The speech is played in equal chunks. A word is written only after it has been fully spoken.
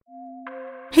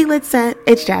Hey, Lit Set,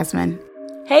 it's Jasmine.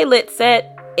 Hey, Lit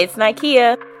Set, it's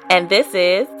Nikea, and this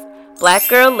is Black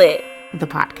Girl Lit, the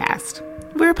podcast.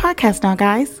 We're a podcast now,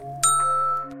 guys.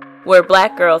 Where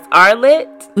Black girls are lit,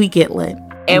 we get lit,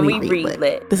 and we read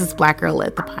lit. This is Black Girl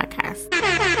Lit, the podcast.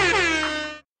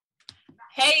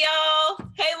 Hey, y'all.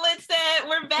 Hey, Lit Set,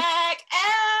 we're back.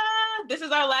 This is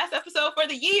our last episode for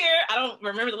the year. I don't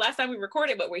remember the last time we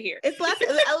recorded, but we're here. It's last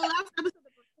episode of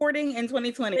recording in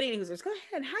 2020. Users, go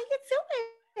ahead. How you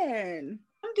doing?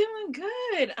 I'm doing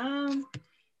good.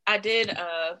 I did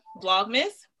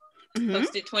Vlogmas.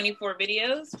 Posted 24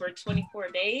 videos for 24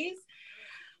 days.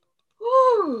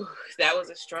 Whew, that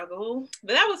was a struggle,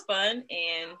 but that was fun.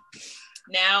 And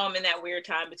now I'm in that weird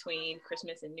time between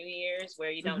Christmas and New Year's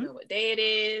where you don't know what day it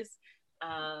is.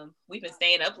 We've been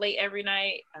staying up late every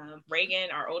night. Reagan,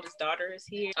 our oldest daughter, is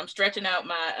here. I'm stretching out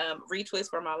my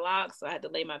retwist for my locks, so I had to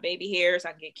lay my baby hair so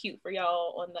I can get cute for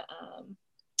y'all on the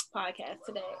podcast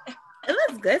today. It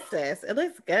looks good, sis. It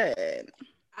looks good.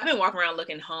 I've been walking around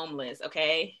looking homeless,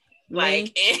 okay?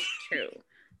 True.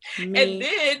 And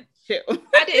then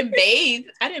I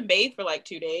didn't bathe for like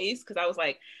 2 days because I was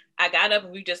like, I got up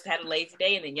and we just had a lazy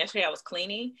day, and then yesterday I was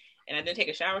cleaning and I didn't take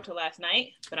a shower till last night,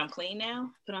 but I'm clean now.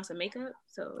 Put on some makeup.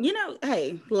 So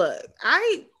hey, look,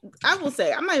 I will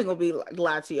say, I'm not even gonna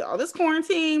lie to y'all. This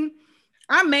quarantine,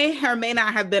 I may or may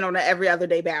not have been on an every other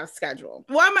day bath schedule.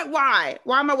 Why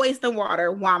am I wasting water?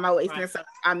 Why am I wasting stuff?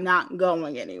 I'm not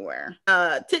going anywhere.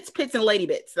 Tits, pits, and lady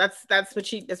bits. That's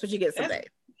what you get someday.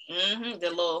 The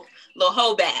little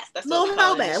hoe bath. That's little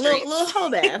hoe bath, little hoe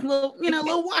bath,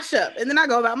 little wash up, and then I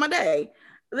go about my day.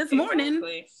 This morning,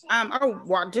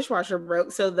 our dishwasher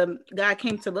broke, so the guy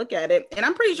came to look at it, and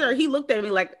I'm pretty sure he looked at me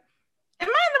like, "Am I in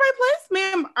the right place,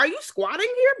 ma'am? Are you squatting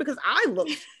here? Because I look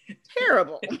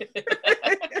terrible." You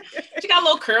got a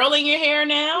little curl in your hair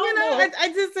now.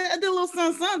 I did a little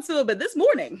sun to it, but this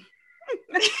morning.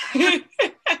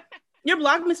 Your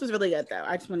Vlogmas was really good, though.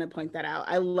 I just want to point that out.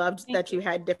 I loved that you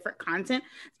had different content,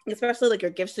 especially like your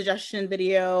gift suggestion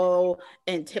video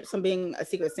and tips on being a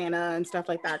Secret Santa and stuff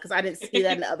like that, because I didn't see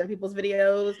that in other people's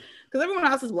videos. Because everyone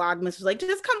else's Vlogmas was like,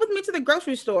 just come with me to the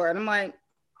grocery store. And I'm like,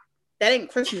 that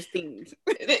ain't Christmas themed.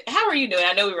 How are you doing?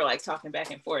 I know we were like talking back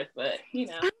and forth, but I'm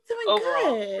doing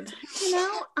overall good.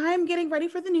 I'm getting ready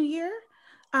for the new year.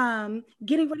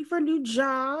 Getting ready for a new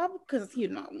job because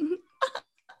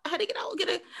I had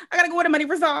to I gotta go where the money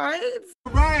resides.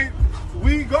 Right,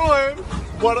 we going.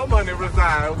 What a money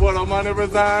reside. What a money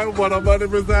reside. What a money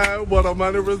reside. What a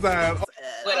money reside.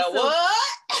 What a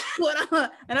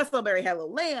what? And that's Strawberry Had a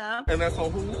Little Lamb. And that's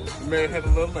on who? Man Had a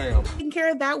Little Lamb. Taking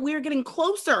care of that, we're getting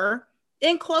closer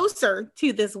and closer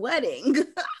to this wedding.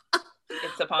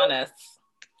 It's upon us.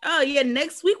 Oh yeah,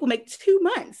 next week will make 2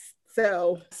 months.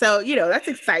 So that's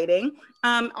exciting.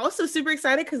 Also super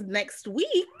excited because next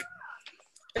week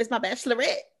is my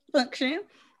bachelorette function.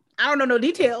 I don't know no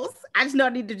details. I just know I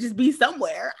need to just be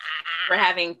somewhere. We're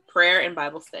having prayer and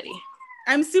Bible study.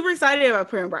 I'm super excited about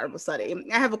prayer and Bible study.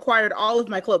 I have acquired all of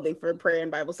my clothing for prayer and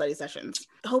Bible study sessions.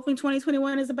 Hoping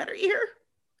 2021 is a better year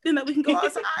and that we can go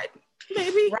outside,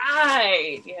 maybe.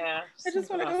 Right, yeah. I just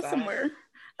want to go somewhere.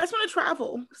 I just want to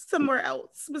travel somewhere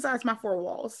else besides my 4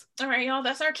 walls. All right, y'all,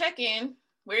 that's our check-in.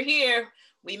 We're here.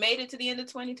 We made it to the end of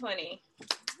 2020.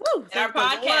 Woo, and our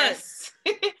podcast.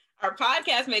 Our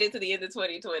podcast made it to the end of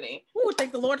 2020. Ooh,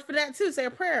 thank the Lord for that too. Say a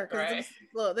prayer. Right.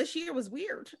 This year was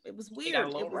weird. It was weird. It got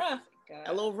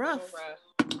a little rough.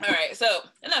 All right, so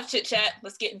enough chit chat.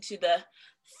 Let's get into the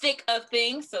thick of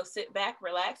things. So sit back,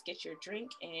 relax, get your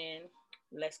drink, and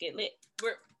let's get lit.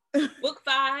 We're book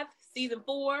 5, season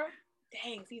 4.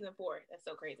 Dang, season 4. That's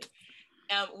so crazy.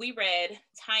 We read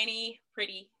Tiny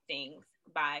Pretty Things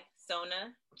by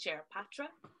Sona Charapatra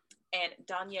and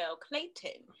Danielle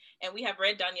Clayton. And we have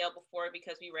read Danielle before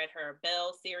because we read her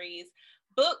Belle series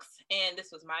books, and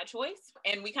this was my choice.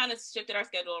 And we kind of shifted our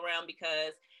schedule around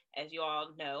because, as you all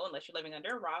know, unless you're living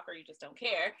under a rock or you just don't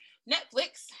care,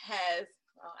 Netflix has,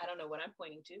 I don't know what I'm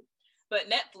pointing to, but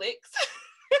Netflix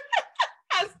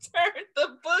has turned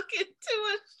the book into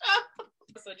a show.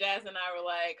 So Jazz and I were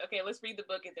like, okay, let's read the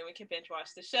book and then we can binge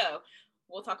watch the show.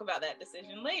 We'll talk about that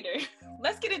decision later.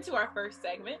 Let's get into our first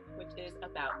segment, which is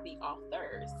about the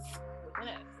authors. Within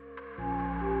us.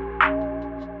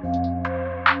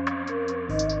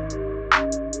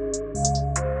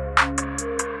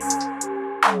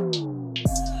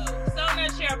 So, Sona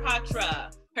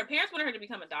Charapatra. Her parents wanted her to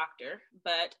become a doctor,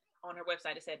 but on her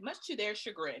website it said, much to their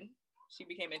chagrin, she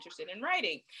became interested in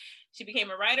writing. She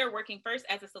became a writer, working first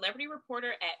as a celebrity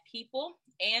reporter at People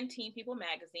and Teen People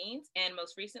magazines, and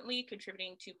most recently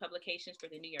contributing to publications for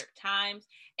the New York Times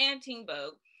and Teen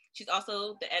Vogue. She's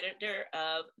also the editor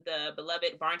of the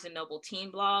beloved Barnes & Noble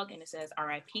teen blog, and it says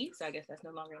RIP, so I guess that's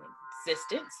no longer in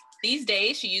existence. These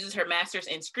days, she uses her master's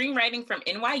in screenwriting from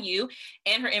NYU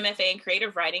and her MFA in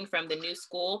creative writing from the New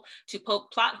School to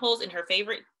poke plot holes in her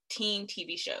favorite teen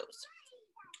TV shows.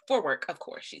 For work, of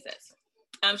course, she says.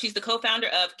 She's the co-founder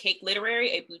of Cake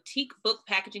Literary, a boutique book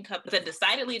packaging company with a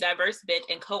decidedly diverse bent,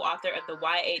 and co-author of the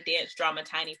YA dance drama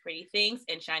Tiny Pretty Things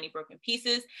and Shiny Broken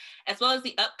Pieces, as well as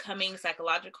the upcoming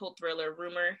psychological thriller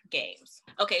Rumor Games.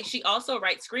 Okay, she also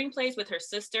writes screenplays with her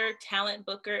sister, talent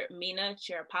booker Meena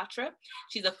Cherapatra.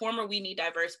 She's a former We Need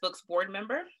Diverse Books board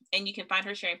member, and you can find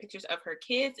her sharing pictures of her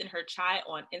kids and her chai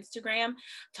on Instagram,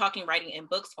 talking writing and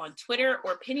books on Twitter,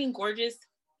 or pinning gorgeous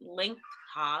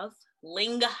Linghas,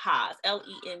 Lenghas,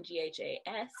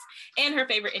 and her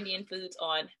favorite Indian foods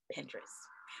on Pinterest.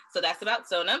 So that's about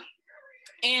Sona.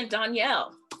 And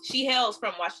Danielle, she hails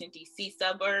from Washington, D.C.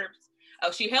 suburbs.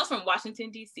 Oh, she hails from Washington,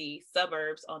 D.C.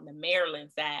 suburbs on the Maryland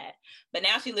side, but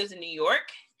now she lives in New York.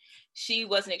 She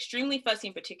was an extremely fussy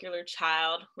and particular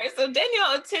child. Right, so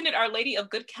Danielle attended Our Lady of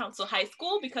Good Counsel High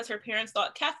School because her parents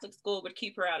thought Catholic school would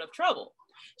keep her out of trouble.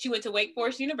 She went to Wake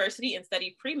Forest University and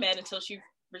studied pre-med until she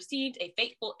received a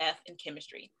fateful F in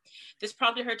chemistry. This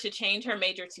prompted her to change her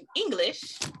major to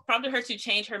English,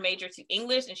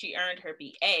 and she earned her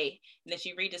BA. And then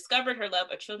she rediscovered her love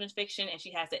of children's fiction, and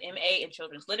she has an MA in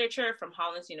children's literature from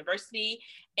Hollins University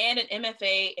and an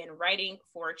MFA in writing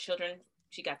for children.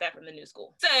 She got that from the New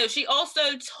School. So she also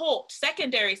taught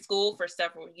secondary school for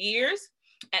several years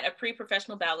at a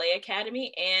pre-professional ballet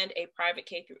academy and a private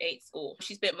K-8 school.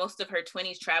 She spent most of her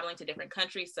 20s traveling to different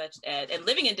countries and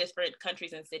living in different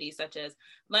countries and cities such as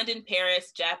London,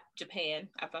 Paris, Japan,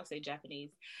 I thought I'd say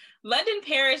Japanese, London,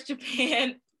 Paris,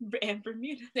 Japan, and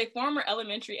Bermuda. A former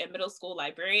elementary and middle school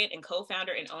librarian and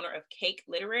co-founder and owner of Cake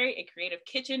Literary, a creative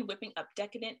kitchen whipping up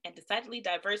decadent and decidedly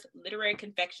diverse literary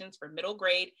confections for middle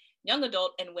grade, young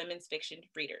adult, and women's fiction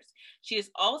readers. She is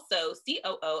also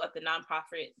COO of the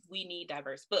nonprofit We Need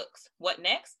Diverse Books. What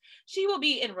next? She will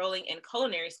be enrolling in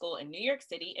culinary school in New York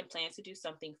City and plans to do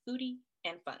something foodie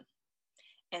and fun.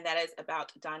 And that is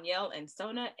about Danielle and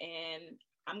Sona, and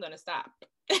I'm going to stop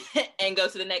and go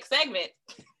to the next segment.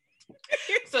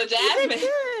 So Jasmine,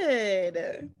 good.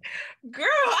 Girl,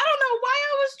 I don't know why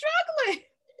I was struggling.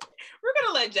 We're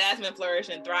gonna let Jasmine flourish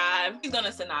and thrive. She's gonna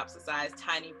synopsisize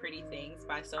Tiny Pretty Things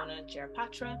by Sona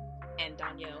Cherapatra and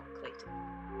Danielle Clayton.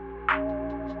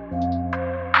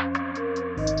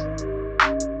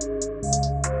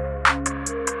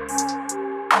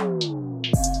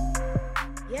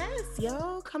 Yes,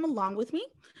 y'all, come along with me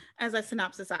as I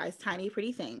synopsisize Tiny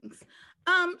Pretty Things.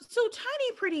 So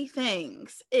Tiny Pretty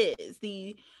Things is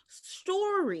the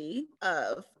story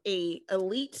of a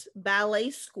elite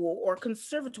ballet school or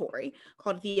conservatory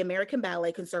called the American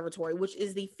Ballet Conservatory, which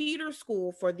is the feeder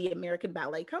school for the American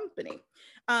Ballet Company.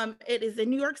 It is in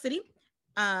New York City.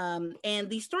 And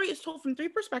the story is told from three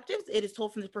perspectives. It is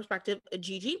told from the perspective of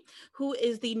Gigi, who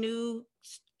is the new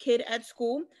kid at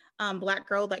school, Black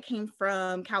girl that came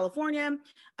from California.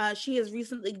 She has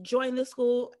recently joined the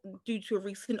school due to a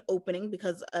recent opening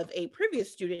because of a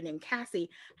previous student named Cassie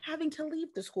having to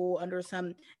leave the school under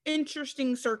some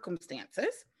interesting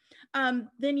circumstances.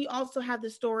 Then you also have the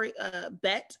story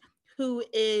Bet, who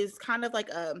is kind of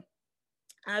like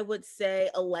I would say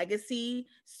a legacy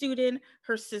student.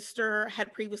 Her sister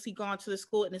had previously gone to the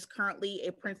school and is currently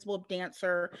a principal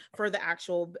dancer for the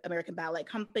actual American Ballet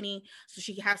Company. So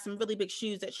she has some really big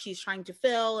shoes that she's trying to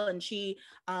fill, and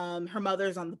her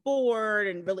mother's on the board,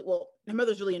 and her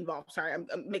mother's really involved. Sorry, I'm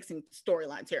mixing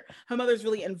storylines here. Her mother's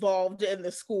really involved in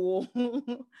the school.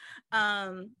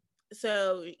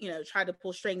 So, try to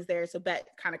pull strings there. So Bet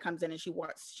kind of comes in and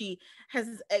she has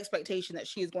this expectation that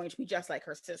she is going to be just like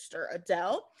her sister,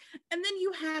 Adele. And then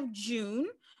you have June.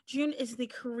 June is the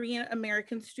Korean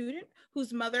American student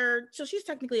whose mother, so she's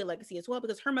technically a legacy as well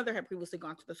because her mother had previously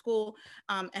gone to the school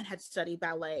and had studied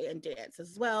ballet and dance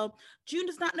as well. June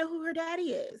does not know who her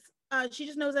daddy is. She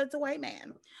just knows that it's a white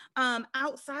man.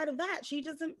 Outside of that, she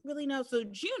doesn't really know. So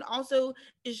June also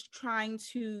is trying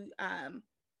to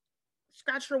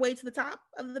scratch her way to the top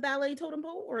of the ballet totem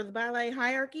pole or the ballet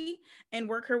hierarchy and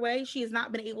work her way. She has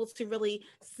not been able to really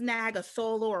snag a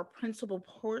solo or principal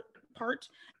part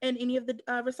in any of the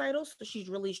recitals. So she's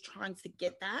really trying to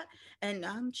get that.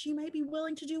 And she might be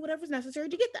willing to do whatever's necessary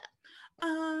to get that.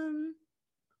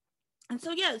 And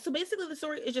so, yeah, so basically the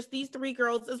story is just these three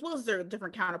girls, as well as their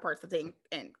different counterparts that they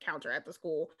encounter at the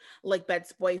school, like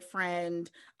Bet's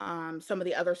boyfriend, some of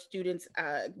the other students,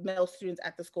 male students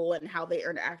at the school, and how they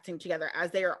are acting together as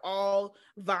they are all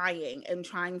vying and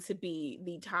trying to be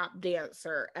the top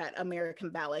dancer at American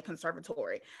Ballet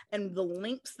Conservatory, and the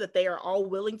lengths that they are all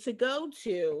willing to go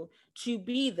to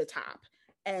be the top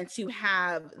and to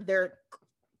have their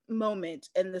moment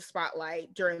in the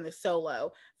spotlight during the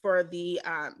solo for the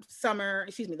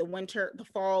the winter, the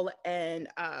fall, and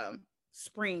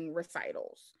spring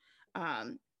recitals.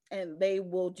 And they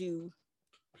will do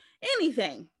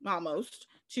anything almost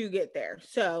to get there.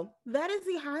 So that is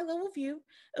the high level view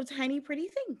of Tiny Pretty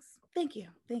Things. Thank you.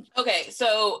 Okay,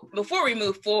 so before we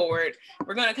move forward,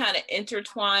 we're going to kind of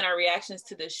intertwine our reactions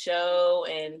to the show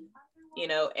and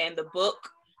the book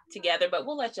together, but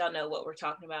we'll let y'all know what we're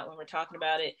talking about when we're talking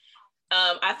about it.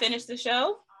 I finished the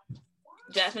show.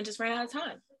 Jasmine just ran out of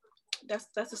time. That's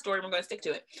the story. We're going to stick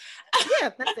to it. Yeah,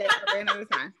 that's it. I ran out of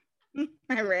time.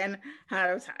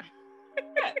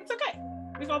 Yeah, it's okay.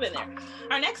 We've all been there.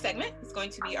 Our next segment is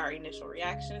going to be our initial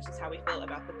reactions, just how we feel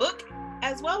about the book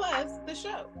as well as the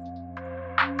show.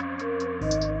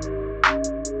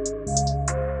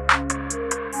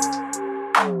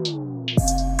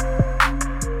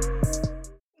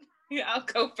 Yeah, I'll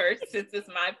go first since it's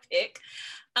my pick.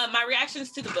 My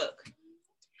reactions to the book.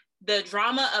 The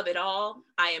drama of it all,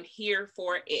 I am here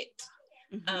for it.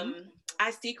 Mm-hmm. I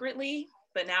secretly,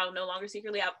 but now no longer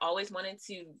secretly, I've always wanted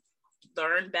to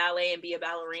learn ballet and be a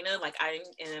ballerina. Like I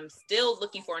am still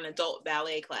looking for an adult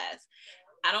ballet class.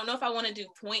 I don't know if I want to do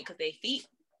pointe because their feet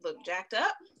look jacked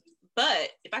up,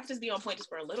 but if I could just be on pointe just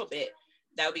for a little bit,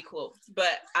 that would be cool.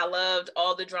 But I loved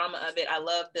all the drama of it. I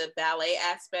loved the ballet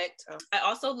aspect. I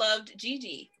also loved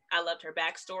Gigi. I loved her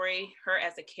backstory, her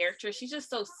as a character. She's just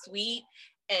so sweet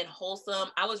and wholesome.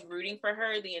 I was rooting for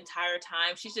her the entire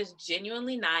time. She's just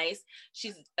genuinely nice.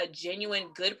 She's a genuine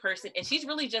good person. And she's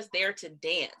really just there to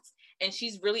dance. And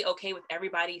she's really okay with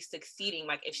everybody succeeding.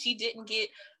 Like if she didn't get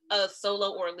a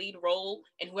solo or lead role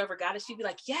and whoever got it, she'd be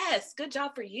like, yes, good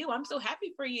job for you. I'm so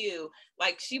happy for you.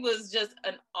 Like she was just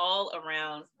an all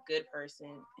around good person.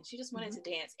 And she just wanted to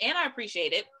dance. And I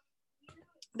appreciated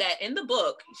that in the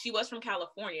book, she was from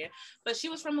California, but she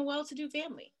was from a well-to-do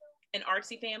family, an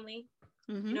artsy family.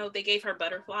 Mm-hmm. You know, they gave her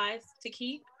butterflies to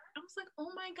keep. I was like,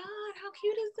 oh my God, how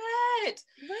cute is that?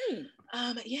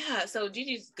 Right. Yeah, so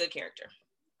Gigi's a good character.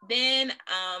 Then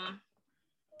I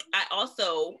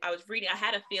was reading, I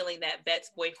had a feeling that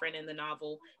Bet's boyfriend in the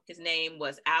novel, his name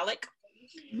was Alec.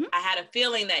 Mm-hmm. I had a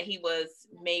feeling that he was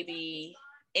maybe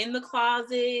in the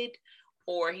closet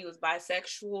or he was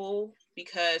bisexual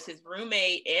because his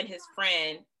roommate and his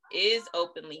friend is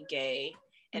openly gay.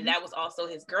 And that was also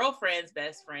his girlfriend's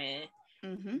best friend.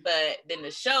 Mm-hmm. But then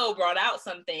the show brought out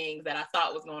some things that I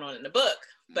thought was going on in the book,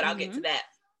 but I'll get to that.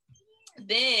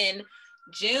 Then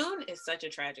June is such a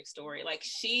tragic story. Like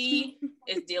she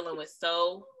is dealing with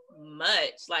so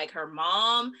much. Like her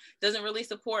mom doesn't really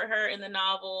support her in the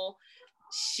novel.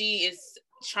 She is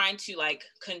trying to like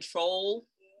control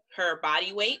her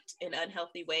body weight in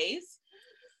unhealthy ways,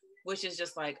 which is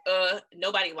just like,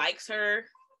 nobody likes her.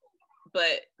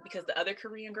 But because the other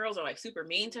Korean girls are like super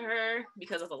mean to her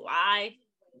because of a lie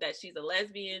that she's a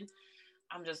lesbian,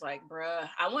 I'm just like, bruh,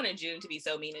 I wanted June to be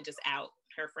so mean and just out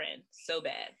her friend so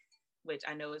bad, which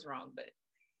I know is wrong, but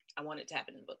I want it to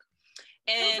happen in the book.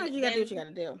 And sometimes you gotta do what you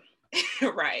gotta do.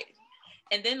 Right.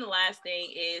 And then the last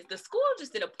thing is the school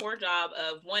just did a poor job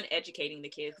of educating the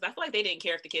kids, because I feel like they didn't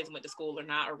care if the kids went to school or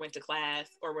not, or went to class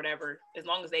or whatever, as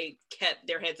long as they kept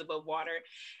their heads above water.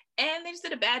 And they just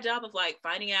did a bad job of like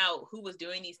finding out who was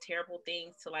doing these terrible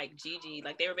things to like Gigi.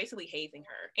 Like they were basically hazing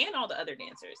her and all the other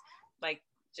dancers. Like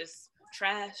just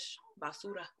trash,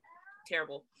 basura,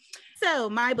 terrible. So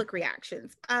my book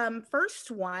reactions.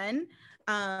 First one,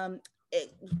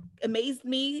 it amazed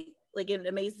me. Like it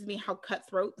amazes me how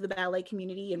cutthroat the ballet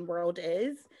community and world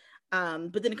is.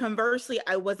 But then conversely,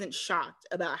 I wasn't shocked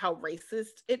about how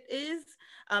racist it is.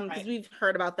 Because we've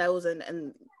heard about those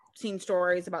and seen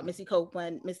stories about Misty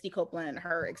Copeland and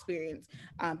her experience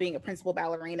being a principal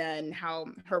ballerina and how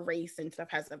her race and stuff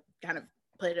has a kind of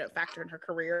played a factor in her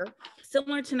career.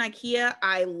 Similar to Nakia,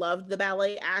 I loved the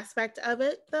ballet aspect of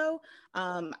it though.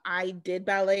 I did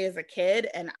ballet as a kid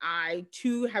and I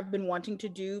too have been wanting to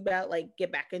do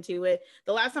get back into it.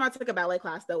 The last time I took a ballet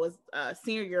class though was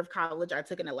senior year of college. I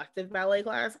took an elective ballet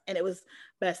class and it was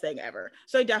best thing ever.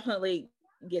 So I definitely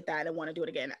get that and want to do it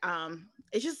again.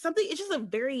 It's just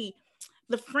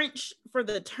the French for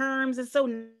the terms is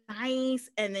so nice,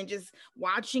 and then just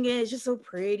watching it is just so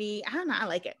pretty. I don't know, I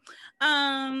like it.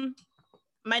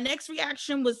 My next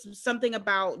reaction was something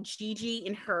about Gigi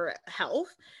and her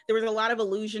health. There was a lot of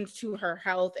allusions to her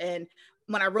health. And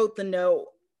when I wrote the note,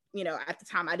 you know, at the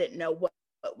time, I didn't know what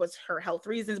was her health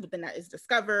reasons, but then that is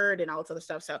discovered and all this other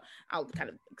stuff. So I'll kind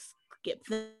of skip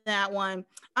that one.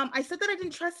 I said that I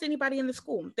didn't trust anybody in the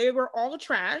school. They were all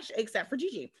trash except for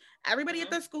Gigi. Everybody at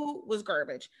the school was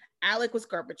garbage. Alec was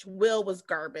garbage. Will was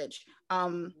garbage.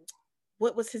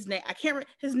 What was his name? I can't remember.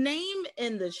 His name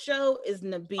in the show is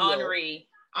Nabil.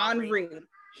 Henri.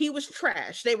 He was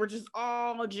trash. They were just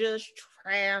all just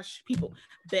trash people.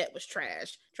 Bet was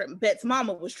trash. Bet's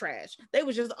mama was trash. They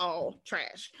was just all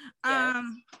trash. Yes.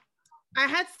 I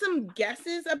had some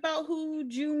guesses about who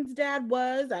June's dad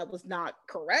was. I was not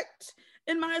correct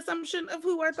in my assumption of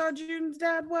who I thought June's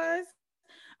dad was.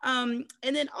 And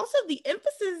then also the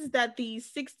emphasis that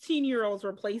these 16-year-olds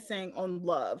were placing on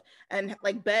love and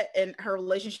like Bet and her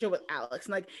relationship with Alex.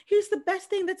 And like, here's the best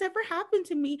thing that's ever happened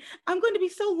to me. I'm going to be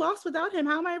so lost without him.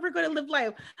 How am I ever going to live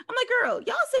life? I'm like, girl,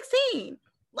 y'all 16.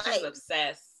 Like,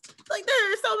 obsessed. Like,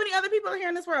 there are so many other people here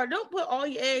in this world. Don't put all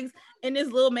your eggs in this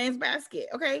little man's basket,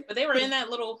 okay? But they were in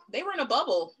they were in a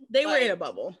bubble. They were in a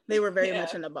bubble. They were very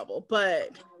much in a bubble.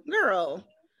 But girl,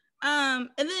 and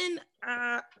then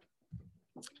I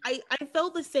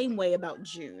felt the same way about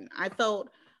June. I felt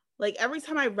like every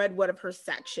time I read one of her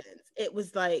sections, it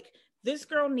was like, this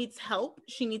girl needs help.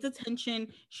 She needs attention.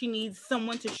 She needs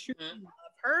someone to love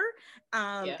her.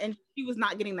 And she was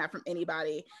not getting that from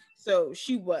anybody. So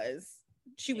she was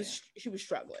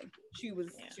struggling. She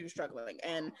was struggling.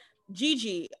 And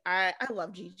Gigi, I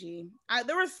love Gigi.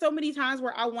 There were so many times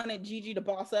where I wanted Gigi to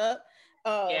boss up.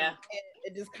 And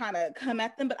just kind of come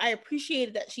at them, but I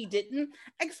appreciated that she didn't,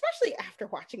 especially after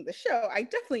watching the show. I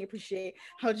definitely appreciate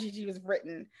how Gigi was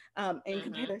written in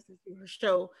comparison to her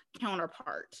show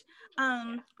counterpart.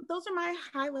 Those are my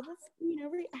high level,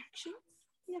 reactions.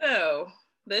 So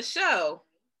the show,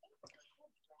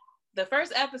 the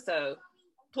first episode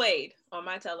played on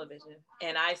my television,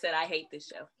 and I said I hate this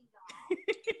show.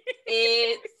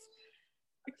 It's,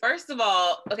 first of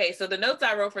all, okay, so the notes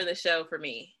I wrote for the show, for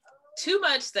me, too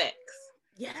much sex.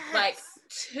 Yes. Like,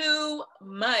 too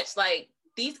much. Like,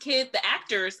 these kids, the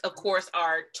actors, of course,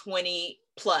 are 20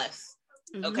 plus.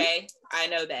 Okay? I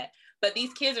know that. But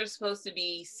these kids are supposed to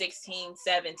be 16,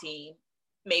 17,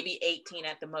 maybe 18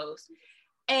 at the most.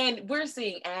 And we're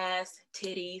seeing ass,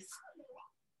 titties,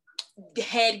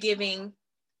 head giving,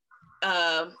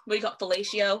 what do you call it?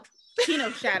 Fellatio?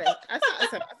 Penis shadow. I saw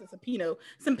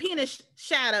some penis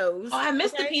shadows. Oh, I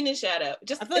missed the penis shadow. I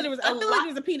feel like there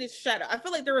was a penis shadow. I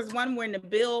feel like there was one where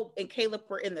Nabil and Caleb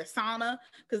were in the sauna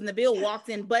because Nabil walked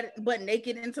in butt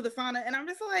naked into the sauna, and I'm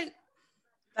just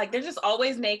like they're just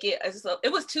always naked.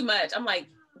 It was too much. I'm like,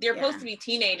 they're supposed to be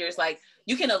teenagers. Like,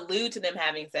 you can allude to them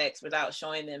having sex without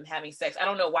showing them having sex. I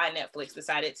don't know why Netflix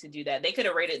decided to do that. They could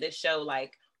have rated this show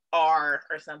like R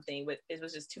or something, but it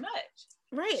was just too much.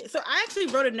 Right. So I actually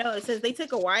wrote a note. It says they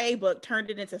took a YA book, turned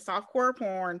it into softcore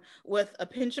porn with a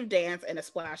pinch of dance and a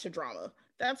splash of drama.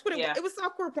 That's what it was. It was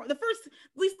softcore porn. At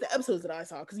least the episodes that I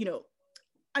saw, because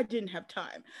I didn't have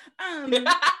time.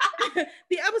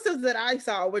 The episodes that I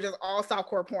saw were just all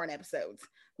softcore porn episodes.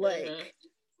 Like,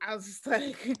 I was just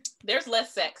like, there's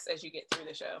less sex as you get through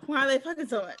the show. Why are they fucking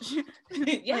so much?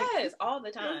 Yes, all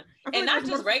the time. And not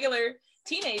just regular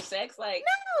teenage sex. Like,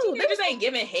 no, teenagers ain't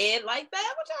giving head like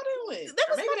that. What y'all doing? They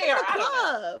was in a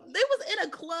club. They was in a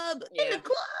club. In the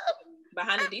club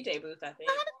behind the DJ booth, I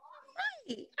think.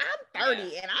 Right. I'm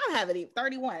 30 and I haven't even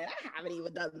 31 and I haven't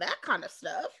even done that kind of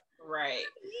stuff. Right.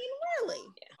 I mean, really.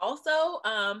 Yeah. Also,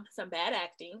 some bad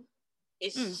acting.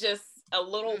 It's just a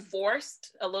little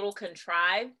forced, a little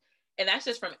contrived, and that's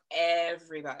just from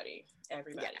everybody. Yeah.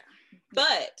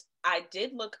 But I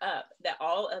did look up that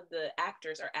all of the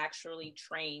actors are actually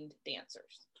trained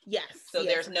dancers. Yes. So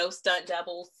there's no stunt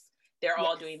doubles. They're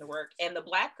all doing the work. And the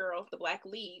black girl, the black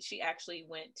lead, she actually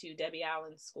went to Debbie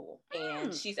Allen's school.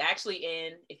 And she's actually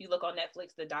in, if you look on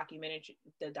Netflix, the documentary,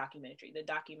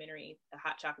 The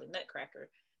Hot Chocolate Nutcracker,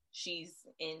 she's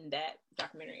in that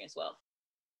documentary as well.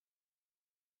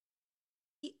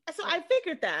 So I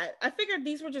figured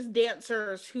these were just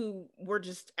dancers who were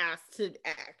just asked to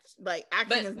act. Like,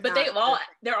 acting but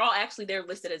they're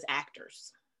listed as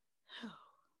actors.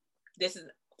 This is,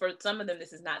 for some of them,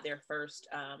 this is not their first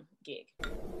gig.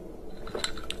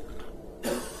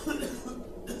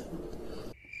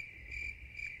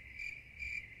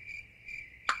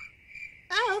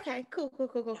 Oh, okay. Cool.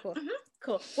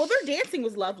 Cool. Well, their dancing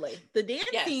was lovely. The dance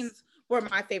scenes were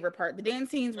my favorite part. The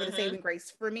dance scenes were the saving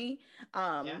grace for me,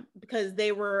 because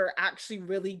they were actually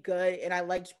really good and I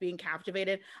liked being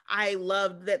captivated. I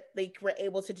loved that they were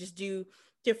able to just do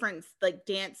different like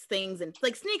dance things and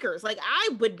like sneakers. Like I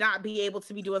would not be able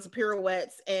to be doing some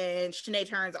pirouettes and Sinead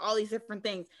turns, all these different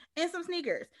things, and some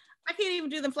sneakers. I can't even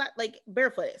do them flat, like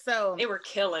barefooted. So they were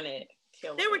killing it.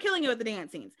 They were killing it with the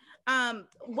dance scenes.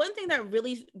 One thing that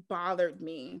really bothered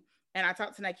me, and I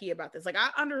talked to Nike about this, like I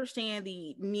understand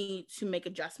the need to make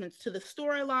adjustments to the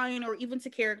storyline or even to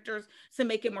characters to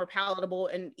make it more palatable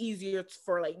and easier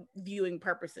for like viewing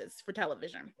purposes for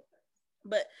television.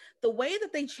 But the way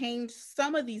that they changed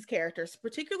some of these characters,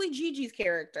 particularly Gigi's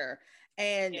character,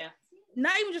 and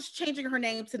not even just changing her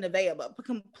name to Nevaeh, but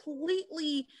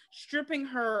completely stripping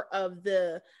her of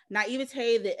the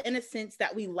naivete, the innocence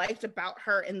that we liked about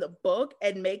her in the book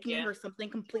and making her something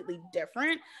completely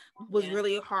different was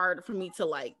really hard for me to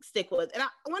like stick with. And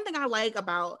one thing I like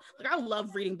about, like I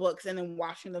love reading books and then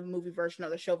watching the movie version or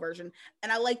the show version.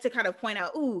 And I like to kind of point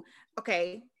out, ooh,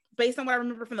 okay, based on what I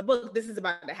remember from the book, this is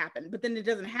about to happen, but then it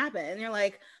doesn't happen. And you're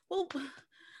like, well,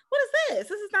 what is this?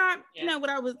 This is not, you know, what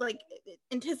I was like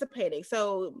anticipating.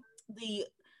 So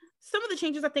some of the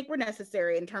changes I think were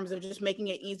necessary in terms of just making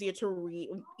it easier to read,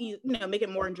 you know, make it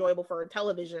more enjoyable for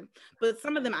television. But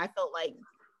some of them I felt like,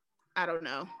 I don't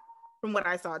know, from what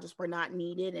I saw, just were not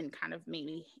needed and kind of made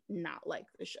me not like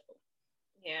the show.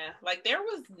 Yeah, like there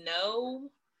was no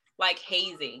like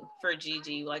hazing for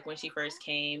Gigi, like when she first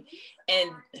came,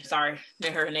 and sorry,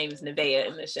 her name is Nevaeh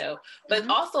in the show, but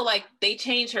also like they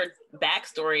changed her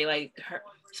backstory. Like her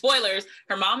spoilers,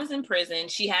 her mom is in prison.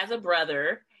 She has a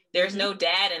brother. There's no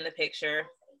dad in the picture.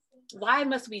 Why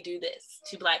must we do this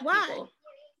to Black people?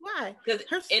 Why? Because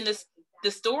in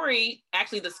the story,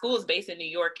 actually, the school is based in New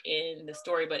York in the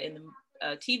story, but in the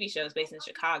TV show is based in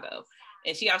Chicago.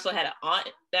 And she also had an aunt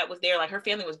that was there. Like her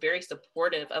family was very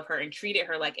supportive of her and treated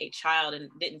her like a child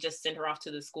and didn't just send her off to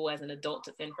the school as an adult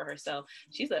to fend for herself.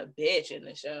 She's a bitch in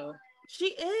the show. She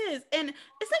is. And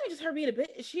it's not even just her being a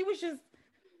bitch. She was just,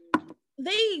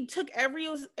 they took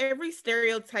every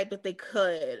stereotype that they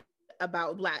could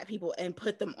about Black people and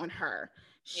put them on her.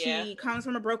 She comes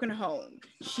from a broken home.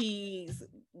 She's,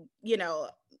 you know,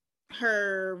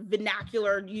 her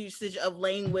vernacular usage of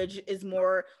language is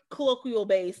more colloquial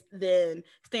based than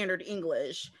standard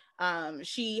English.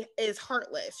 She is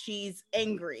heartless. She's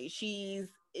angry. It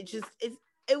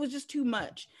was just too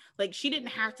much. Like she didn't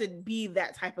have to be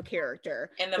that type of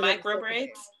character. And the micro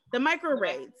braids? The micro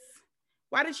braids.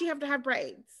 Why did she have to have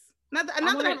braids? Not that I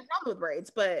have a problem with braids,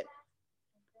 but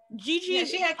Gigi,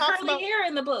 she had curly hair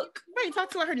in the book. Right,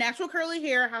 talks about her natural curly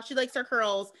hair, how she likes her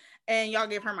curls, and y'all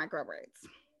gave her micro braids.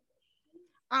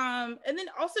 And then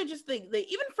also just the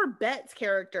even for Bette's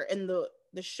character in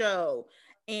the show,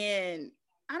 and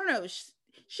I don't know,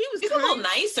 she's a little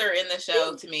nicer in the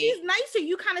show to me. She's nicer.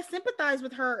 You kind of sympathize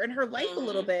with her and her life a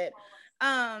little bit.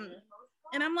 And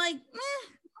I'm like,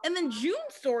 and then June's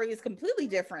story is completely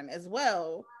different as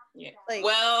well. Yeah. Like,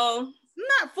 well,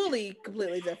 not fully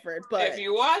completely different, but if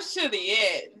you watch to the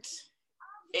end,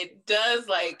 it does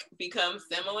like become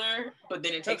similar, but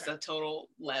then it takes a total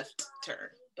left turn.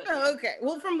 Okay.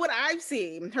 Well, from what I've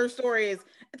seen, her story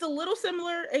it's a little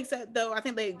similar, except though I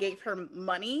think they gave her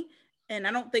money, and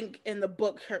I don't think in the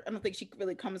book I don't think she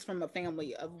really comes from a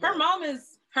family of. Her mom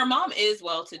is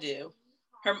well to do.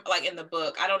 Her like in the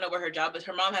book, I don't know what her job is.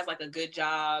 Her mom has like a good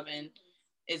job and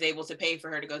is able to pay for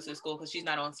her to go to the school because she's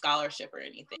not on scholarship or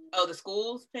anything. Oh, the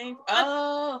school's paying.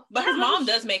 But her mom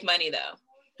does make money though.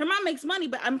 Her mom makes money,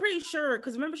 but I'm pretty sure,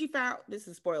 because remember she found, this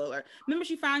is spoiler alert, remember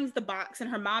she finds the box in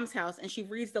her mom's house and she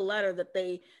reads the letter that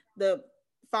the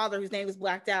father whose name is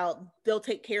blacked out, they'll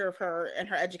take care of her and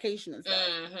her education and stuff.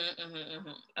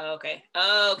 Okay.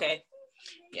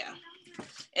 Yeah.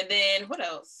 And then what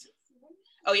else?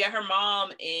 Oh yeah, her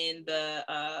mom in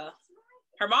the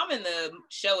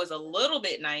show is a little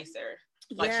bit nicer.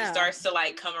 Like she starts to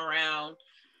like come around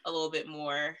a little bit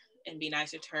more and be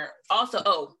nicer to her.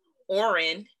 Also,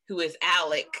 Oren, who is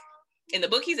Alec. In the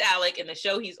book, he's Alec. In the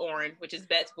show, he's Oren, which is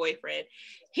Bette's boyfriend.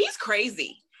 He's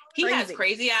crazy. He has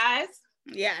crazy eyes.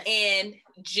 Yeah. And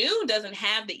June doesn't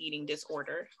have the eating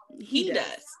disorder. He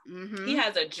does. Mm-hmm. He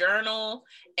has a journal.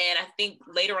 And I think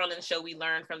later on in the show, we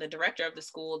learned from the director of the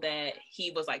school that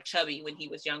he was like chubby when he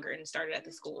was younger and started at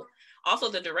the school. Also,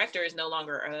 the director is no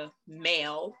longer a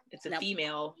male. It's a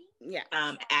female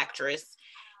actress.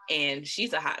 And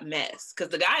she's a hot mess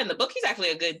because the guy in the book, he's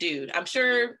actually a good dude. I'm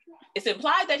sure it's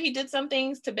implied that he did some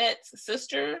things to Bette's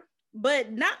sister,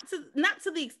 but not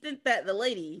to the extent that the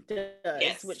lady does.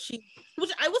 Yes. Which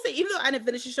I will say, even though I didn't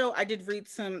finish the show, I did read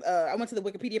some. I went to the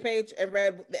Wikipedia page and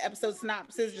read the episode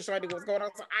synopsis just so I knew what's going on.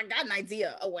 So I got an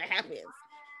idea of what happens.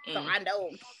 So I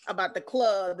know about the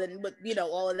club and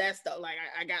all of that stuff. Like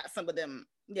I got some of them.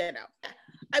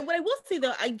 what I will say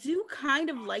though, I do kind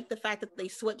of like the fact that they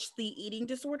switched the eating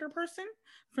disorder person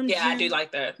from Yeah, I June do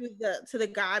like that. to the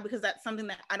guy, because that's something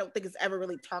that I don't think is ever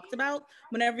really talked about.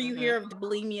 Whenever you hear of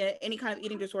bulimia, any kind of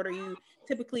eating disorder, you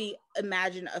typically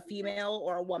imagine a female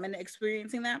or a woman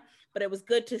experiencing that. But it was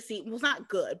good to see, well, it's not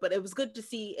good, but it was good to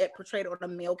see it portrayed on a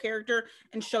male character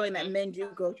and showing that men do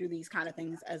go through these kind of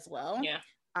things as well. Yeah.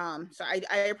 So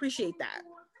I appreciate that.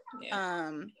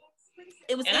 Yeah.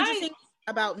 It was interesting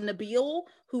about Nabil,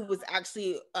 who was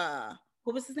actually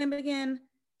what was his name again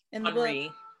in the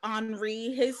book?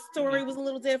 Henri. His story was a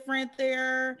little different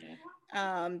there.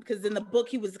 Because in the book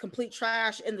he was a complete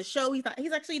trash. In the show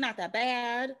he's actually not that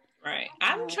bad. Right.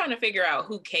 I'm trying to figure out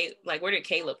where did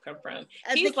Caleb come from?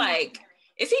 He's like,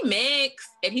 is he mixed?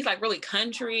 And he's like really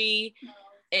country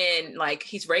and like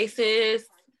he's racist.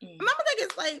 My thing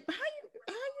is like,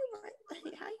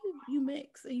 how you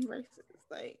mix and you racist?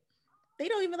 Like, they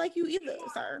don't even like you either,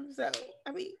 sir. So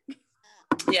I mean,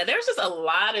 yeah, there's just a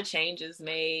lot of changes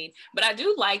made, but I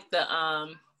do like the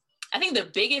I think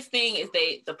the biggest thing is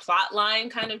the plot line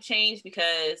kind of changed,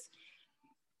 because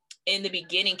in the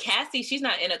beginning, Cassie, she's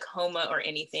not in a coma or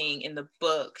anything in the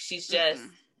book. She's just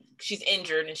she's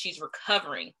injured and she's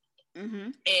recovering.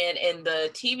 And in the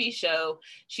TV show,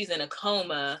 she's in a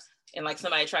coma and like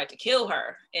somebody tried to kill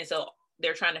her, and so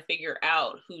they're trying to figure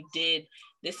out who did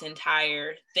this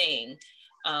entire thing.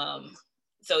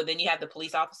 So then you have the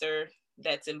police officer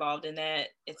that's involved in that.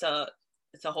 It's a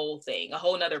whole thing, a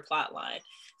whole nother plot line.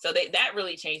 So that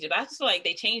really changed it. But I just feel like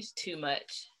they changed too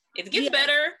much. It gets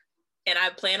better, and I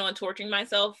plan on torturing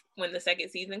myself when the second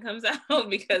season comes out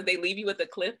because they leave you with a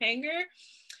cliffhanger.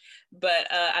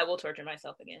 But I will torture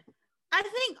myself again. I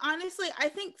think, honestly,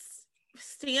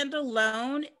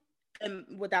 standalone and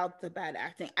without the bad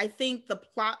acting, I think the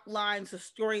plot lines, the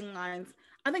storylines,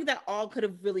 I think that all could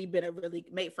have really been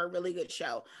made for a really good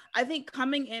show. I think for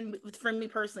me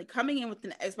personally, coming in with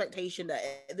an expectation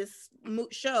that this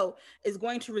show is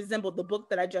going to resemble the book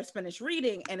that I just finished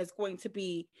reading, and it's going to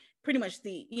be pretty much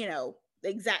the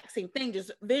exact same thing, just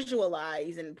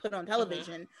visualized and put on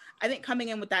television. I think coming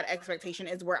in with that expectation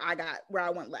is where I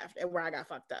went left and where I got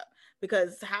fucked up,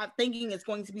 because thinking it's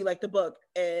going to be like the book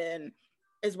and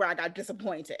is where I got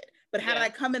disappointed. But had I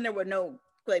come in there with no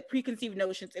like preconceived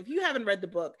notions, if you haven't read the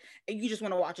book and you just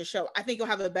want to watch a show, I think you'll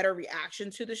have a better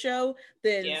reaction to the show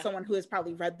than someone who has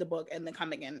probably read the book and then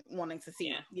coming in wanting to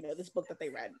see this book that they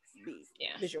read be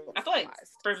visual. I feel like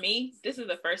for me, this is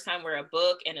the first time where a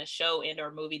book and a show and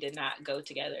or movie did not go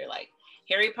together. Like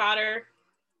Harry Potter,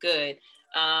 good.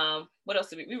 What else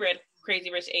did we read?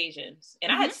 Crazy Rich Asians,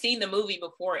 and I had seen the movie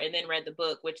before and then read the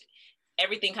book, which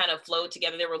everything kind of flowed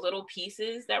together. There were little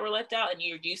pieces that were left out, and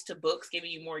you're used to books giving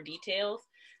you more details.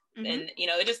 And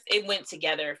it went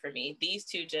together for me. These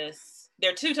two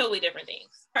they're two totally different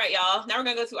things. All right, y'all, now we're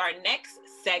gonna go to our next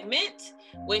segment,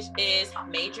 which is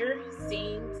major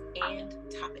scenes and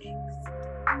topics.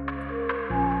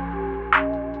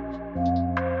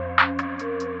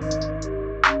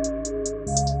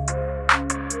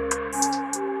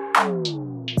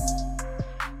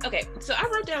 Okay, so I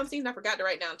wrote down scenes. I forgot to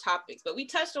write down topics, but we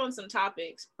touched on some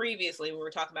topics previously when we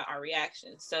were talking about our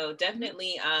reactions. So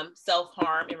definitely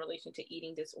self-harm in relation to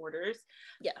eating disorders.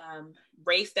 Yeah.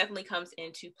 Race definitely comes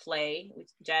into play.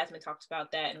 Jasmine talked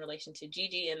about that in relation to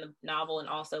Gigi in the novel, and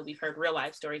also we've heard real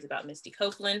life stories about Misty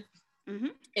Copeland.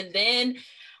 And then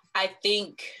I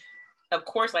think, of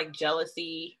course, like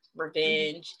jealousy,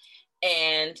 revenge.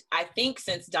 And I think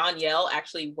since Danielle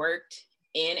actually worked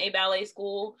in a ballet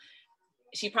school,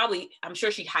 I'm sure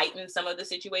she heightened some of the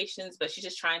situations, but she's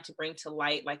just trying to bring to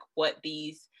light like what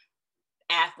these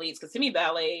athletes, because to me,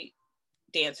 ballet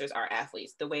dancers are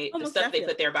athletes, the stuff they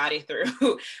put their body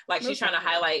through. Like she's trying to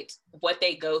highlight what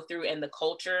they go through and the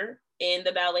culture in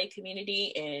the ballet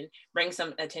community and bring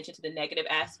some attention to the negative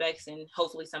aspects. And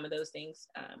hopefully some of those things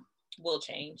will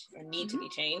change and need to be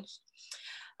changed.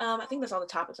 I think that's all the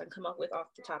topics I can come up with off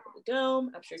the top of the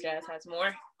dome. I'm sure Jazz has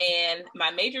more. And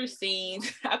my major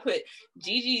scenes, I put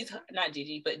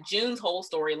June's whole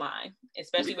storyline,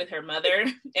 especially with her mother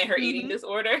and her eating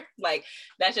disorder. Like,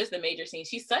 that's just the major scene.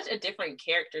 She's such a different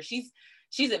character. She's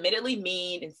admittedly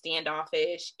mean and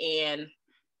standoffish, and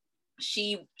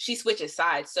she switches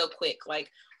sides so quick. Like,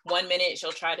 1 minute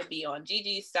she'll try to be on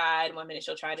Gigi's side, 1 minute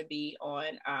she'll try to be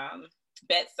on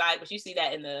Beth's side, but you see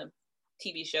that in the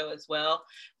TV show as well.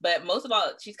 But most of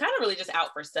all, she's kind of really just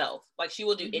out for self. Like, she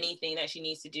will do anything that she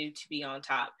needs to do to be on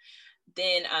top.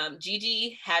 Then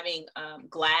Gigi having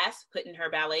glass put in her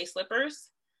ballet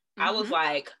slippers. I was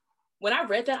like, when I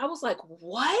read that, I was like,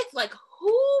 what? Like,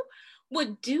 who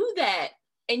would do that?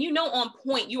 And on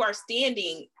point, you are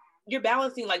standing, you're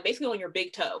balancing like basically on your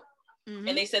big toe.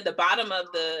 And they said the bottom of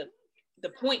the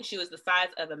point shoe is the size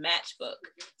of a matchbook.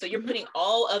 So you're putting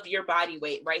all of your body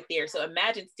weight right there. So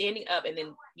imagine standing up and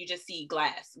then you just see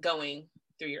glass going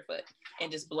through your foot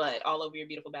and just blood all over your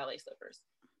beautiful ballet slippers.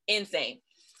 Insane.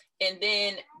 And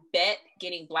then Bette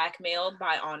getting blackmailed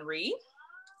by Henri.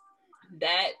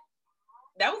 That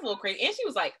was a little crazy. And she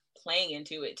was like playing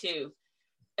into it too.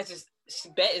 It's just,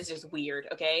 Bette is just weird,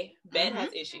 okay? Bette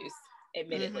has issues,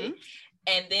 admittedly.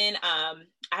 And then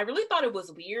I really thought it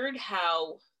was weird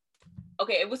how,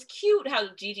 okay, it was cute how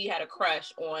Gigi had a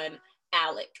crush on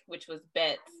Alec, which was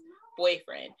Bette's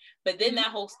boyfriend. But then that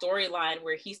whole storyline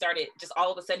where he started, just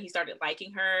all of a sudden he started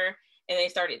liking her, and they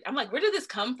started, I'm like, where did this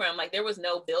come from? Like, there was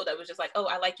no build. It was just like, oh,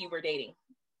 I like you, we're dating.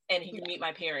 And he can meet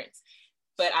my parents.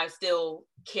 But I still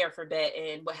care for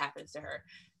Bette and what happens to her.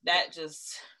 That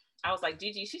just, I was like,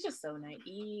 Gigi, she's just so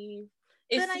naive.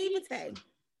 It's naivete.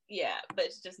 Yeah, but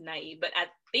it's just naive. But I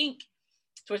think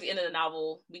towards the end of the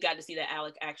novel, we got to see that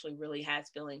Alec actually really has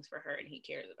feelings for her and he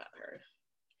cares about her.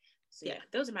 So yeah,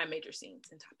 those are my major scenes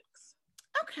and topics.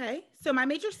 Okay, so my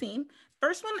major scene.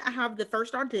 First one, I have the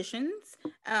first auditions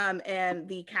and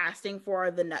the casting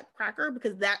for the Nutcracker,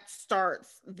 because that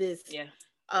starts this. Yeah.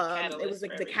 It was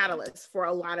like the catalyst for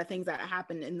a lot of things that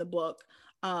happened in the book,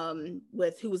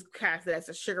 with who was casted as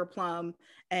a Sugar Plum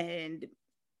and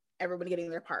everybody getting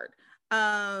their part.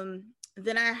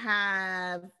 Then I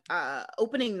have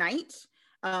opening night,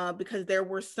 because there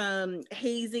were some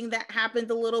hazing that happened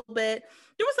a little bit.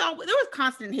 There was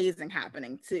constant hazing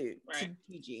happening to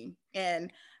Gigi,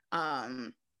 and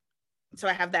so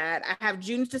I have that. I have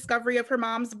June's discovery of her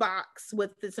mom's box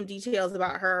with some details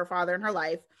about her father and her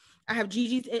life. I have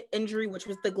Gigi's injury, which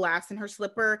was the glass in her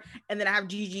slipper, and then I have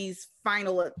Gigi's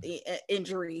final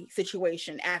injury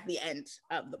situation at the end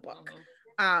of the book.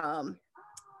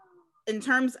 In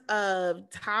terms of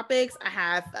topics, I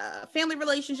have family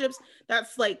relationships.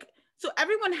 That's like, so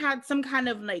everyone had some kind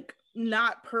of like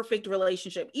not perfect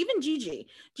relationship. Even Gigi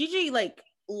like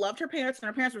loved her parents and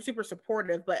her parents were super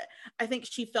supportive, but I think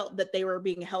she felt that they were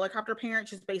being helicopter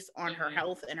parents just based on her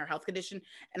health and her health condition.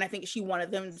 And I think she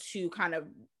wanted them to kind of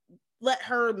let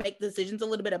her make decisions a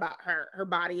little bit about her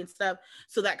body and stuff.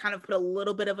 So that kind of put a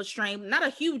little bit of a strain, not a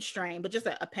huge strain, but just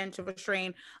a pinch of a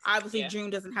strain. Obviously,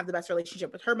 June doesn't have the best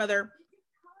relationship with her mother.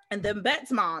 And then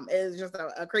Bette's mom is just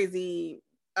a crazy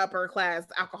upper class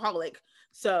alcoholic.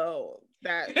 So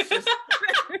that's just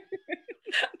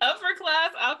upper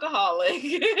class alcoholic.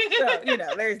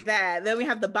 So, there's that. Then we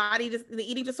have the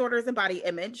eating disorders and body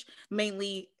image,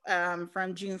 mainly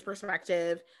from June's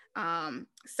perspective.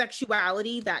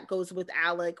 Sexuality that goes with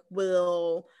Alec,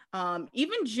 Will,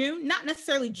 even June, not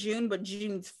necessarily June, but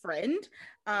June's friend,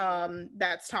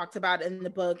 that's talked about in the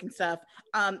book and stuff.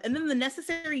 And then the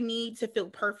necessary need to feel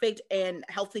perfect and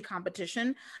healthy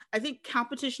competition. I think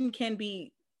competition can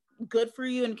be good for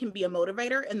you and can be a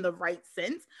motivator in the right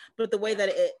sense, but the way that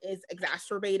it is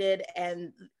exacerbated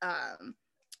and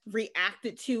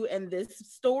reacted to in this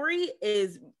story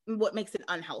is what makes it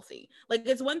unhealthy. Like,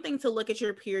 it's one thing to look at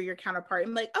your peer, your counterpart,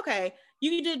 and like, okay,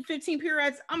 you did 15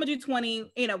 pirouettes, I'm gonna do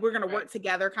 20, we're gonna work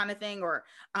together kind of thing, or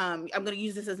I'm gonna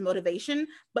use this as motivation.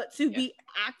 But to be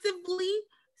actively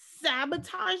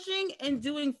sabotaging and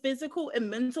doing physical and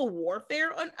mental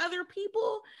warfare on other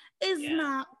people is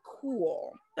not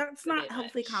cool. That's not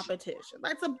healthy competition.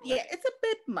 It's a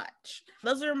bit much.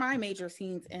 Those are my major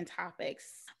scenes and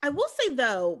topics. I will say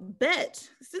though, Bette,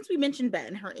 since we mentioned Bette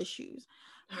and her issues,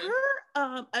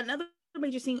 her another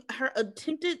major scene, her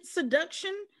attempted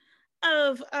seduction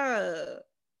of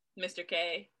Mr.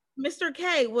 K. Mr.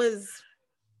 K was,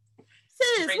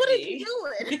 sis, what are you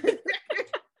doing?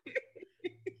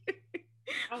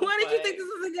 Why did you think this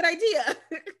was a good idea?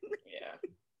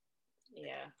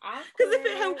 Because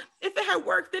if it had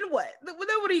worked, then what? Then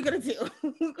what are you gonna do?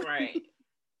 Right.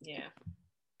 Yeah.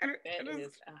 That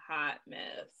is a hot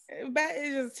mess. That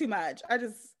is just too much. I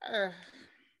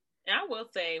will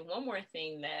say one more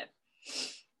thing, that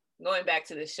going back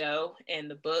to the show and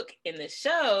the book, in the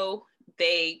show,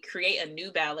 they create a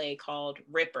new ballet called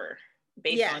Ripper,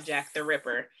 based on Jack the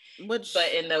Ripper.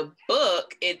 But in the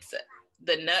book, it's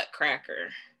the Nutcracker.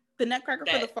 The Nutcracker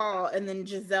for the fall, and then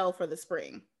Giselle for the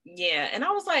spring. Yeah, and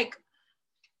I was like,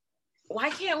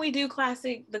 why can't we do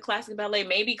the classic ballet?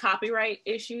 Maybe copyright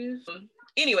issues.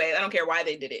 Anyway, I don't care why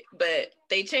they did it, but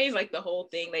they changed like the whole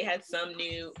thing. They had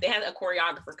a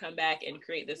choreographer come back and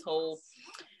create this whole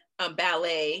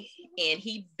ballet, and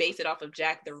he based it off of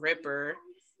Jack the Ripper,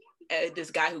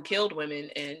 this guy who killed women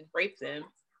and raped them,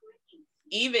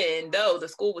 even though the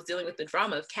school was dealing with the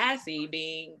drama of Cassie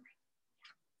being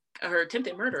her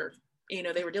attempted murder.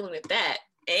 They were dealing with that.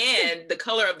 And the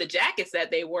color of the jackets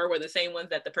that they wore were the same ones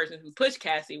that the person who pushed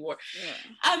Cassie wore.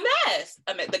 Yeah. A mess.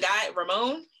 I mean, the guy,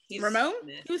 Ramon.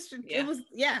 It was,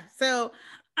 yeah. So,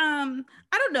 I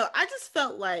don't know. I just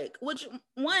felt like,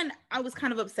 I was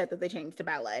kind of upset that they changed to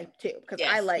ballet too, because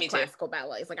I like classical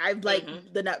ballets. Like, I like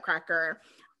the Nutcracker.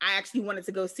 I actually wanted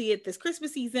to go see it this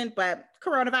Christmas season, but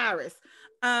coronavirus.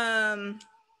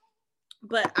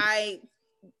 But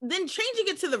then changing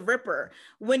it to the Ripper,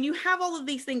 when you have all of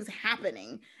these things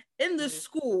happening in the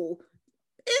school,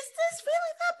 is this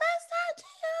really the best idea?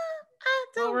 I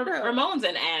don't know. Ramon's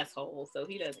an asshole, so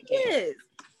he doesn't care.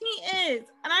 He is.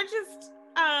 And I just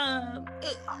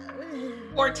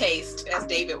poor taste, as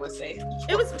David would say.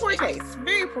 It was poor taste.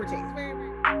 Very poor taste. Very, very.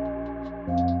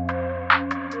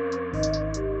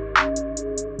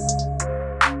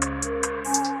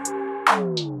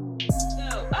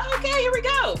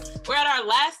 We're at our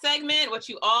last segment, what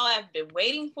you all have been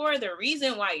waiting for, the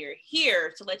reason why you're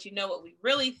here, to let you know what we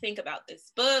really think about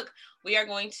this book. We are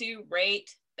going to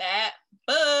rate that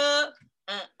book.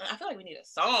 I feel like we need a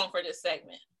song for this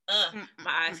segment.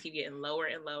 My eyes keep getting lower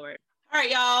and lower. All right,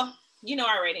 y'all. You know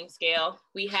our rating scale.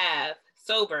 We have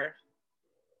sober,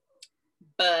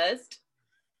 buzzed,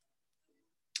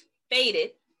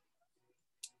 faded,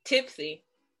 tipsy,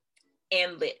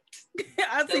 and lit.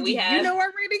 I so we have, you know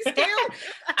our rating scale?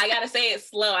 I gotta say it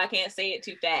slow. I can't say it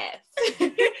too fast.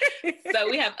 So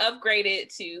we have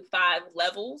upgraded to 5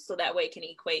 levels, so that way it can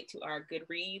equate to our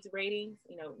Goodreads ratings.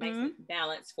 You know, nice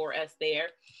balance for us there.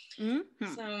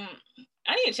 So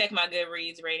I need to check my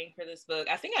Goodreads rating for this book.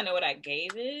 I think I know what I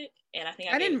gave it, and I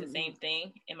think I gave it the same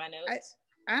thing in my notes.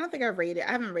 I don't think I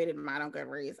haven't rated mine on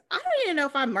Goodreads. I don't even know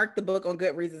if I marked the book on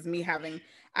Goodreads as me having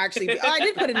actually. I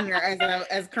did put it in there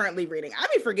as currently reading. I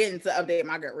be forgetting to update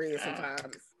my Goodreads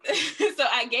sometimes. So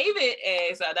I gave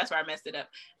it so that's where I messed it up.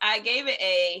 I gave it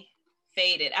a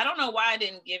faded. I don't know why I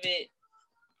didn't give it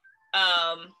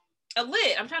a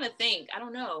lit. I'm trying to think. I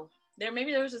don't know. There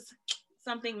was just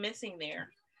something missing there.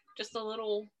 Just a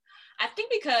little. I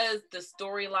think because the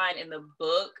storyline in the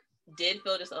book did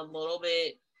feel just a little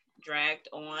bit dragged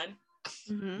on.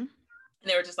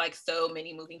 There were just like so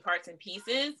many moving parts and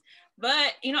pieces,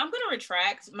 but I'm going to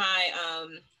retract my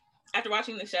after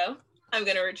watching the show, I'm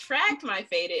going to retract my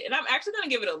faded, and I'm actually going to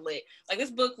give it a lit. Like, this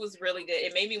book was really good.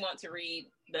 It made me want to read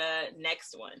the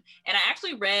next one, and I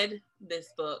actually read this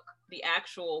book, the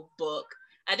actual book.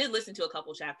 I did listen to a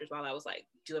couple chapters while I was like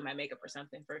doing my makeup or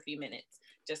something for a few minutes,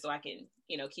 just so I can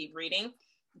keep reading.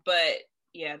 But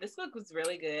yeah, this book was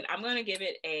really good. I'm going to give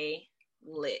it a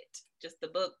lit. Just the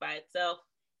book by itself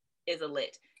is a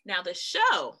lit. Now the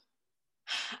show,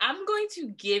 I'm going to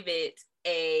give it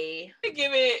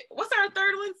what's our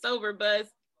third one? Sober, buzz,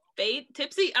 fade,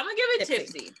 tipsy. I'm gonna give it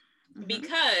tipsy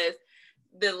because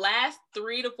the last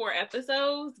 3 to 4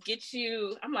 episodes get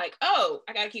you, I'm like, oh,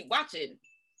 I gotta keep watching.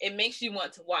 It makes you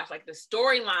want to watch. Like, the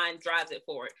storyline drives it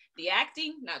forward. The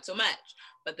acting, not so much,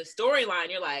 but the storyline,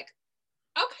 you're like,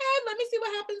 okay, let me see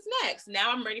what happens next.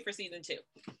 Now I'm ready for season 2.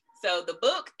 So the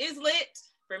book is lit.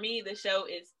 For me, the show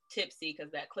is tipsy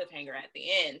because that cliffhanger at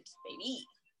the end, baby.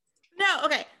 No,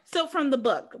 okay. So from the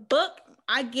book,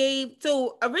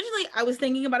 so originally I was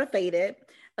thinking about a faded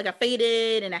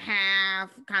and a half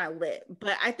kind of lit,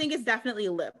 but I think it's definitely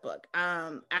a lit book.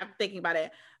 I'm thinking about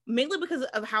it mainly because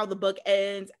of how the book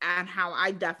ends and how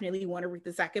I definitely want to read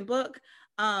the second book.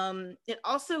 It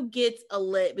also gets a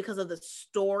lit because of the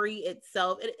story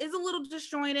itself. It is a little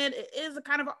disjointed. It is a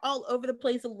kind of all over the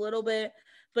place a little bit,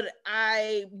 but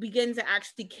I begin to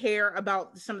actually care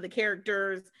about some of the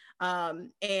characters,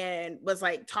 and was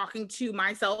like talking to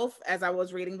myself as I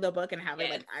was reading the book and having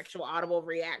like actual audible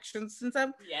reactions and stuff.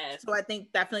 Yes. So I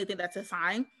definitely think that's a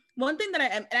sign. One thing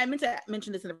that I meant to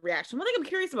mention this in the reaction. One thing I'm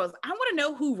curious about is I want to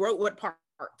know who wrote what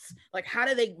parts. Like, how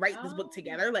did they write this book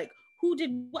together? Like, who did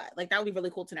what? Like, that would be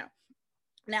really cool to know.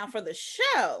 Now for the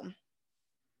show,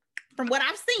 from what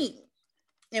I've seen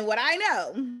and what I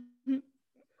know,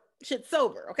 shit's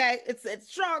sober, okay? It's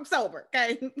strong sober,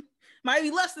 okay? Might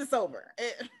be less than sober.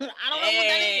 I don't know what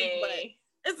that is, but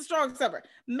it's a strong sober.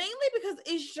 Mainly because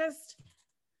it's just,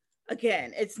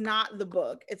 again, it's not the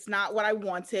book. It's not what I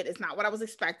wanted. It's not what I was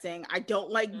expecting. I don't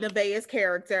like Nevaeh's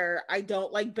character. I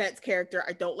don't like Bet's character.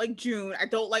 I don't like June. I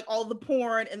don't like all the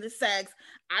porn and the sex.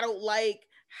 I don't like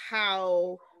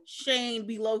how Shane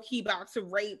be low-key about to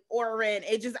rape Oren.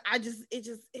 I don't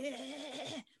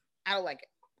like it.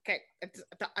 Okay,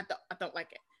 I don't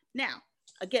like it. Now,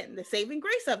 again, the saving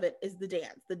grace of it is the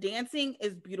dance. The dancing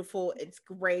is beautiful. It's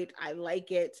great. I like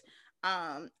it.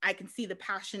 I can see the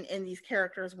passion in these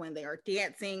characters when they are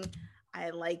dancing.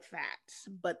 I like that.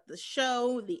 But the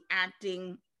show, the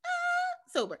acting,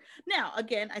 sober. Now,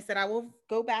 again, I said I will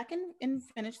go back and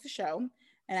finish the show,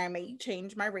 and I may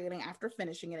change my rating after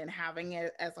finishing it and having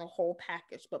it as a whole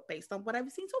package. But based on what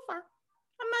I've seen so far,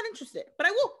 I'm not interested. But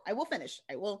I will finish.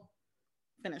 I will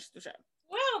finish the show.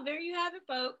 Well, there you have it,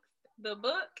 folks. The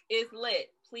book is lit.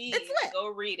 Please go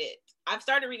read it. I've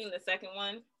started reading the second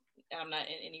one. I'm not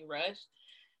in any rush.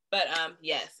 But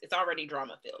yes, it's already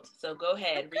drama filled. So go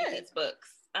ahead, read these books.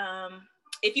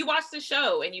 If you watch the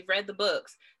show and you've read the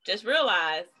books, just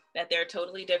realize that they're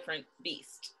totally different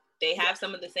beasts. They have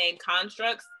some of the same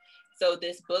constructs. So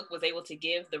this book was able to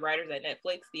give the writers at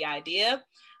Netflix the idea,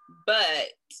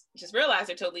 but just realize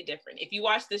they're totally different. If you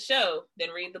watch the show, then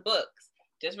read the books.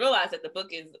 Just realize that the book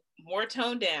is more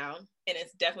toned down and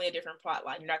it's definitely a different plot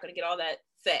line. You're not going to get all that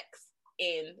sex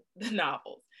in the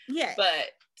novels. Yeah.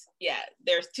 But yeah,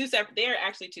 they're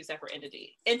actually two separate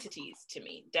entities to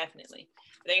me, definitely.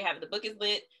 There you have it. The book is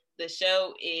lit. The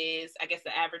show is, I guess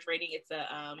the average rating, it's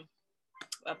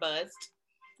a buzzed.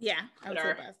 Yeah, I would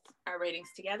say buzzed. Our ratings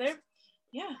together.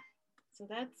 Yeah. So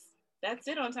that's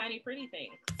it on Tiny Pretty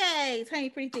Things. Yay,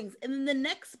 Tiny Pretty Things. And then the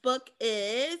next book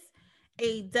is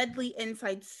A Deadly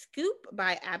Inside Scoop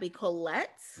by Abby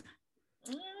Collette.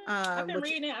 I've been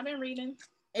reading.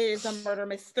 It is a murder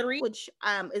mystery, which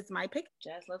is my pick.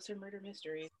 Jazz loves her murder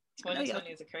mysteries. 2020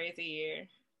 is a crazy year.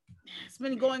 It's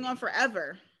been going on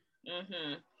forever.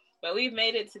 Mm-hmm. But we've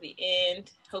made it to the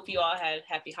end. Hope you all had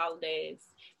happy holidays.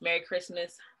 Merry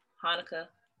Christmas, Hanukkah,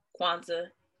 Kwanzaa,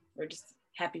 or just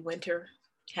happy winter,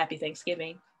 happy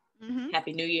Thanksgiving,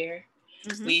 Happy New Year.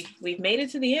 Mm-hmm. We've made it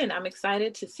to the end. I'm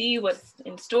excited to see what's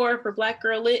in store for Black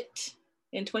Girl Lit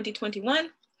in 2021.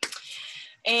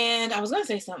 And I was going to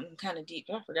say something kind of deep.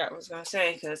 I forgot what I was going to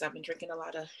say because I've been drinking a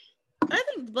lot of... I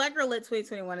think Black Girl Lit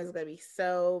 2021 is going to be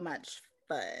so much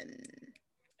fun.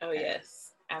 Oh,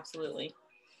 yes. Absolutely.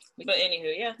 But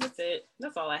anywho, yeah, that's it.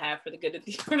 That's all I have for the good of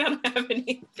the year. I don't have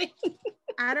anything.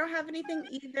 I don't have anything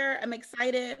either. I'm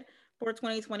excited for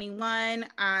 2021.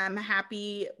 I'm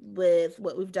happy with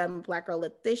what we've done with Black Girl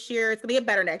Lit this year. It's going to get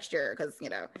better next year because,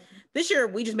 this year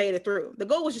we just made it through. The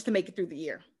goal was just to make it through the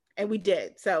year. And we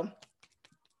did. So...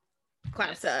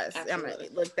 claps to us. I'm gonna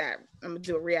look that. I'm gonna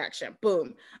do a reaction.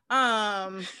 Boom.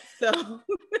 So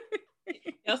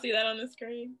y'all see that on the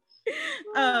screen.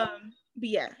 But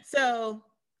yeah. So,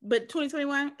 but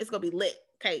 2021, it's gonna be lit.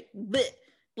 Okay, lit.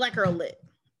 Black Girl Lit.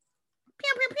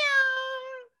 Pew pew pew.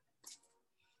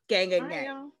 Gang gang gang.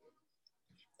 Right,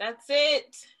 that's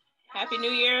it. Happy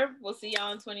New Year. We'll see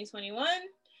y'all in 2021.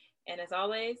 And as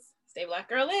always, stay Black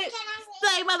Girl Lit.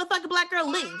 Stay motherfucking Black Girl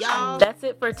Lit, y'all. That's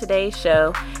it for today's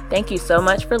show. Thank you so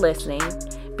much for listening.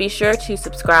 Be sure to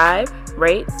subscribe,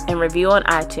 rate, and review on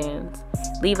iTunes.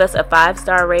 Leave us a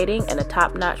 5-star rating and a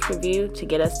top-notch review to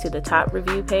get us to the top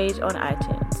review page on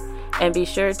iTunes. And be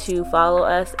sure to follow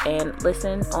us and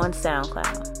listen on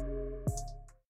SoundCloud.